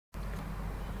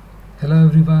Hello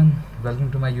everyone,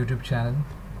 welcome to my YouTube channel.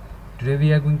 Today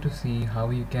we are going to see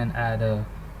how you can add a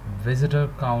visitor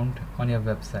count on your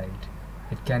website.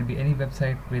 It can be any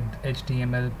website with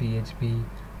HTML, PHP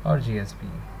or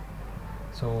JSP.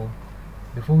 So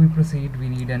before we proceed, we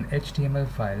need an HTML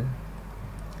file.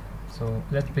 So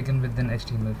let's begin with an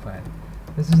HTML file.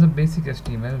 This is a basic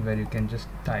HTML where you can just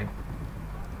type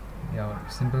your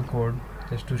simple code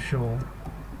just to show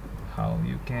how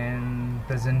you can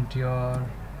present your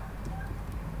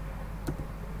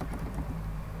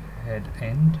head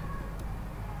end.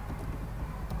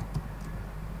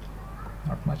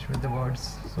 Not much with the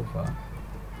words so far.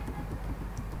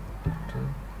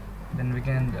 Then we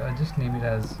can just name it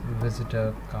as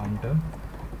visitor counter.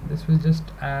 This will just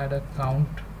add a count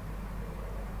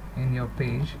in your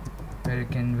page where you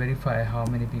can verify how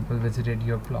many people visited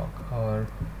your blog or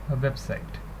a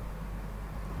website.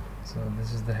 So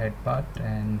this is the head part,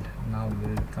 and now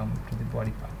we'll come to the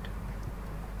body part.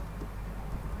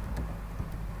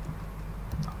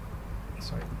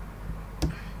 Sorry.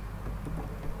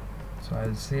 So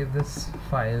I'll save this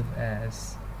file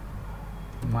as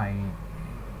my,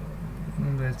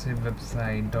 let's say,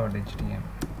 website.html.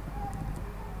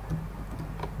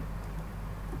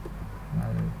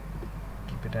 I'll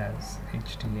keep it as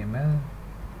HTML.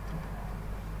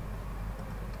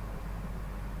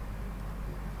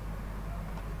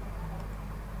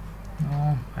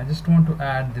 Now I just want to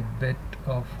add the bit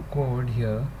of code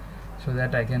here so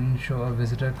that I can show a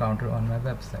visitor counter on my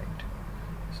website.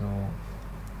 So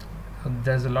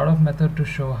there's a lot of method to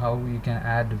show how you can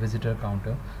add visitor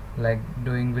counter, like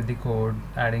doing with the code,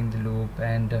 adding the loop,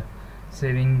 and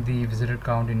saving the visitor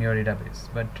count in your database.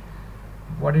 But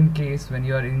what in case when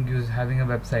you are having a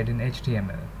website in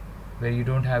HTML where you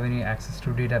don't have any access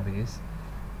to database?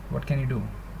 What can you do?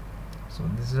 So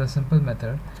this is a simple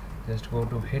method. Just go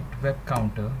to hit web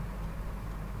counter.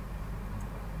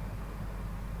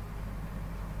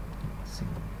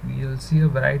 You'll see a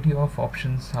variety of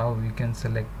options how you can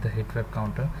select the hit web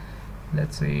counter.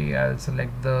 Let's say I'll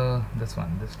select this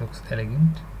one. This looks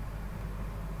elegant.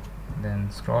 Then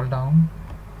scroll down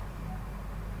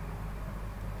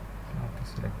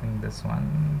after selecting this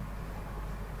one.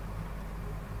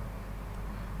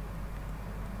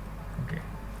 Okay,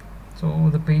 so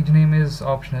the page name is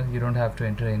optional, you don't have to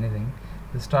enter anything.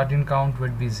 The starting count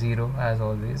would be 0 as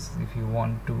always. If you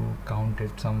want to count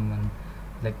it someone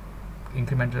like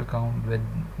incremental count with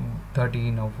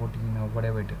 13 or 14 or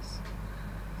whatever it is.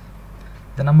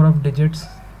 The number of digits,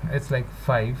 it's like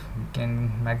 5. You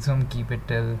can maximum keep it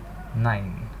till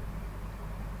 9.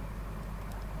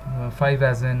 5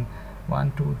 as in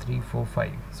 1 2 3 4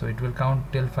 5, so it will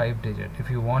count till 5 digit. If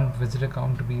you want visitor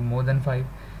count to be more than 5,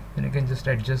 then you can just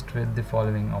adjust with the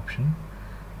following option.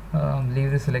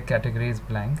 Leave the select categories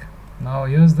blank. Now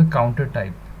here's the counter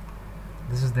type.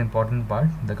 This is the important part,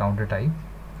 the counter type.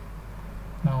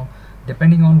 Now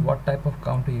depending on what type of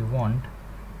counter you want,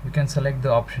 you can select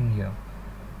the option here.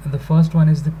 The first one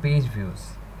is the page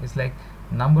views. It's like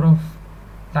number of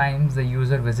times the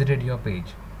user visited your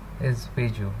page is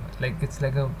page view. Like it's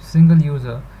like a single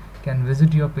user can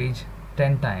visit your page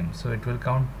 10 times, so it will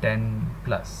count 10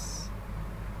 plus.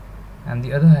 And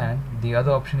the other hand, the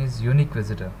other option is unique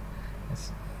visitor.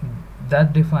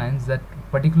 That defines that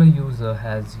particular user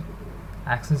has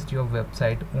accessed your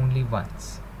website only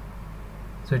once,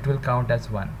 so it will count as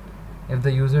 1. If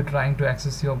the user trying to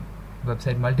access your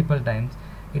website multiple times,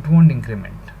 it won't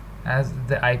increment, as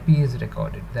the IP is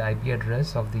recorded. The IP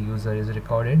address of the user is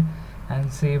recorded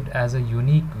and saved as a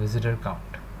unique visitor count.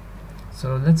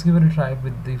 So let's give it a try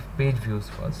with the page views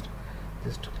first.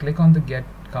 Just click on the get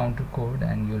counter code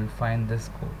and you'll find this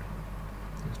code.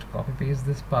 Just copy paste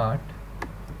this part,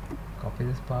 copy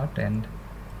this part and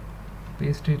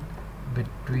paste it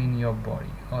between your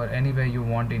body or anywhere you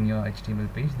want in your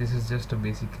HTML page. This is just a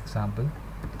basic example.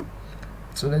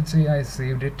 So let's say I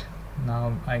saved it.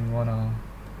 Now I'm gonna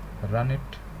run it.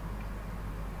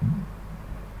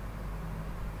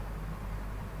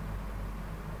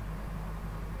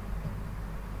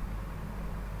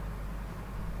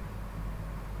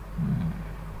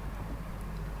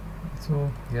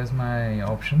 So here's my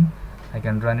option. I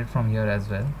can run it from here as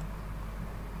well.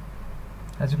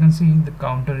 As you can see, the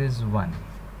counter is 1.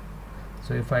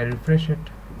 So if I refresh it,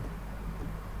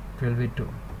 it will be 2.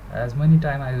 As many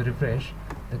times I refresh,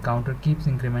 the counter keeps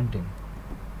incrementing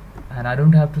and I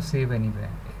don't have to save anywhere.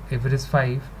 If it is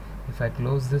 5, if I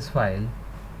close this file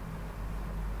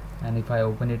and if I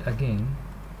open it again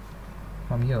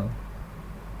from here,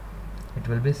 it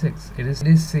will be 6. It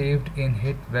is saved in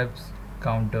hit web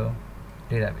counter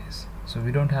database, so we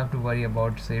don't have to worry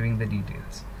about saving the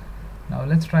details. Now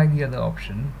let's try the other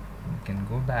option. We can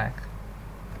go back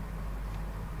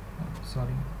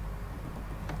sorry.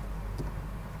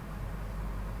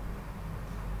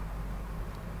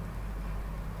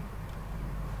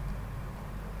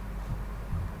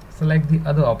 Select the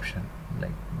other option,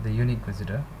 like the unique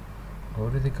visitor. Go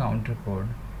to the counter code,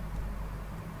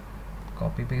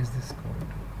 copy paste this code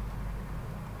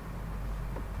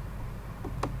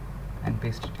and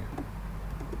paste it here.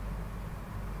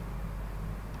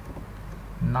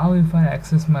 Now if I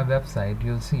access my website,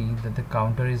 you'll see that the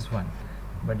counter is 1,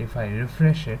 but if I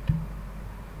refresh it,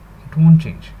 it won't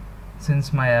change.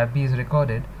 Since my IP is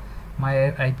recorded, my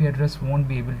IP address won't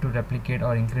be able to replicate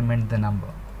or increment the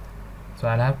number. So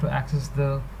I'll have to access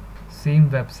the same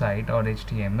website or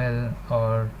HTML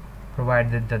or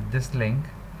provided that this link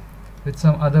with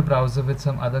some other browser with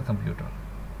some other computer.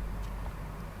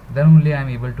 Then only I'm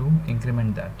able to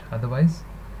increment that. Otherwise,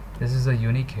 this is a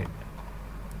unique hit.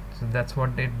 So that's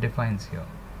what it defines here.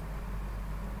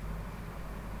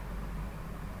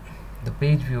 The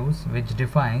page views, which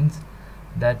defines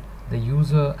that the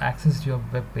user accessed your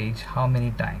web page how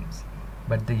many times,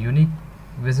 but the unique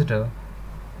visitor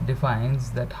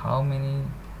defines that how many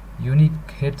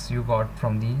unique hits you got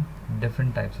from the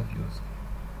different types of user.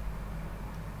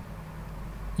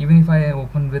 Even if I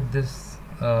open with this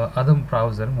other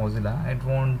browser, Mozilla, it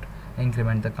won't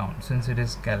increment the count since it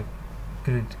is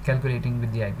calculating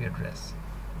with the IP address.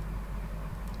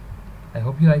 I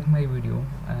hope you like my video,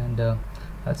 and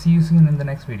I'll see you soon in the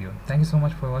next video. Thank you so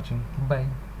much for watching. Bye.